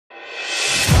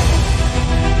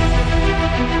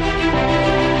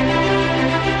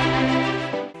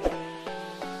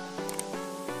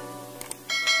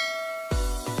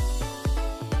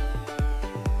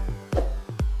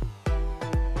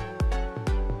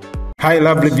Hi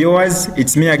lovely viewers,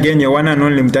 it's me again, your one and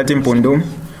only Mutati Mpundu.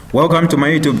 Welcome to my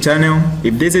YouTube channel.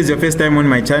 If this is your first time on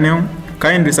my channel,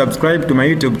 kindly subscribe to my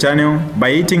YouTube channel by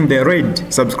hitting the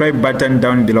red subscribe button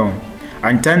down below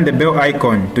and turn the bell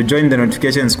icon to join the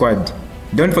notification squad.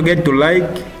 Don't forget to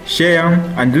like, share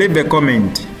and leave a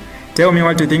comment. Tell me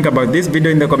what you think about this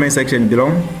video in the comment section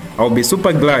below. I'll be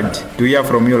super glad to hear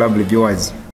from you lovely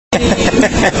viewers.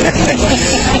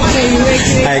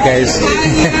 Hi guys.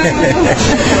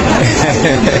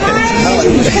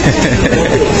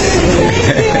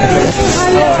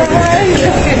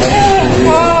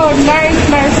 Oh, nice.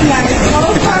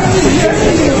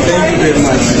 Thank you very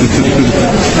much.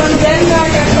 From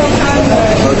Denmark and from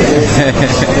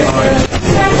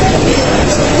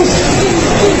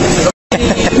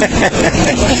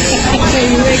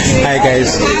Hi guys.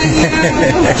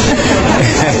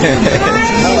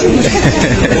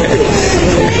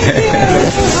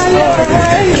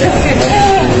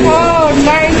 Oh,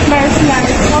 nice.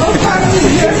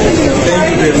 Thank you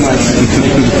very much.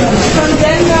 From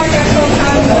Denmark and from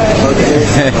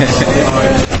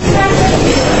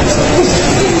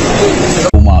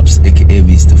Umaps, aka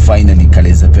Mr. Finally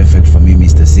Colors are perfect for me,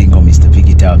 Mr. Single, Mr. Pick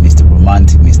It Up, Mr.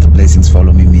 Romantic, Mr. Blessings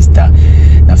follow me, Mr.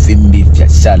 Nafimbi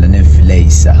Fiashala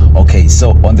Nefilesa. Okay,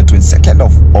 so on the 22nd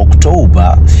of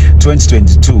October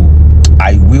 2022,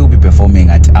 I will be performing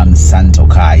at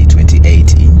Santokai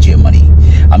 28 in Germany.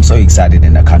 I'm so excited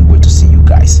and I can't wait to see you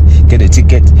guys. Get a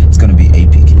ticket, it's gonna be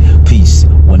epic. Peace,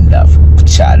 one love,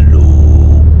 chalo.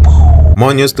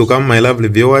 More news to come, my lovely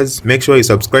viewers. Make sure you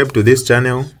subscribe to this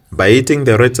channel by hitting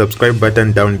the red subscribe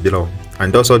button down below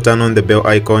and also turn on the bell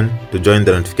icon to join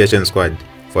the notification squad.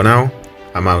 For now,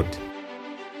 I'm out.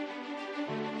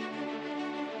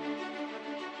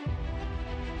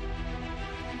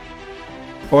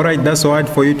 Alright, that's all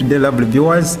for you today lovely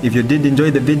viewers. If you did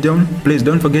enjoy the video, please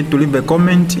don't forget to leave a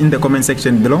comment in the comment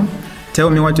section below. Tell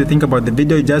me what you think about the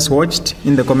video you just watched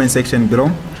in the comment section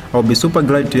below. I'll be super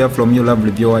glad to hear from you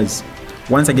lovely viewers.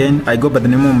 Once again, I go by the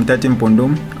name of Mutati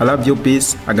Mpundu. I love you,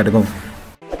 peace, I gotta go.